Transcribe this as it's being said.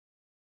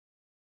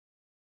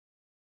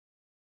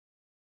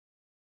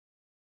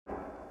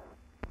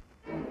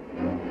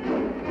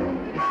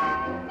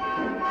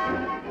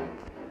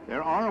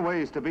There are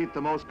ways to beat the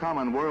most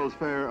common World's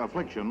Fair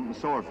affliction,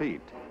 sore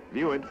feet.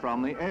 View it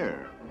from the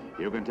air.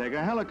 You can take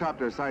a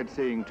helicopter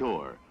sightseeing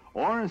tour,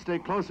 or stay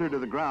closer to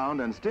the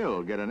ground and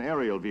still get an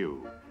aerial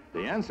view.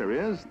 The answer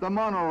is the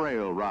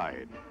monorail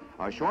ride,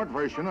 a short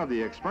version of the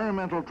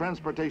experimental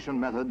transportation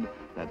method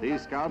that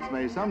these scouts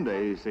may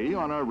someday see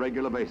on a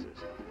regular basis.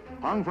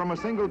 Hung from a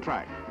single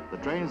track, the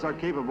trains are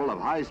capable of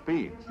high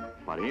speeds,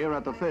 but here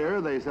at the fair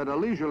they set a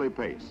leisurely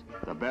pace,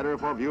 the better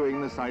for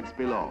viewing the sights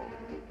below.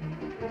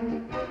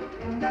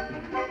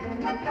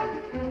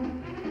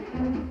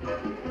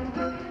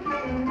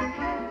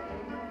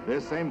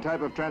 This same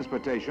type of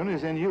transportation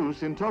is in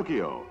use in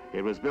Tokyo.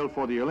 It was built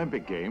for the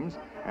Olympic Games,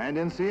 and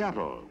in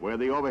Seattle, where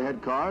the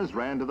overhead cars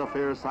ran to the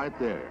fair site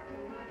there.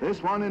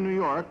 This one in New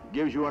York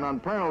gives you an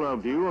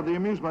unparalleled view of the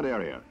amusement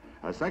area,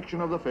 a section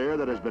of the fair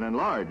that has been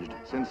enlarged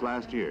since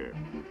last year.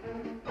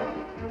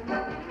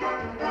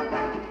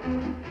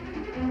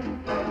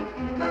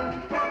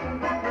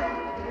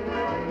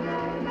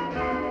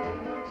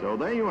 So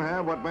there you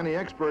have what many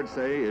experts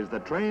say is the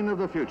train of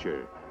the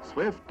future.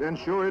 Swift and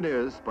sure it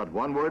is, but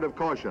one word of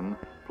caution,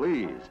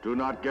 please do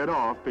not get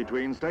off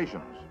between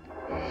stations.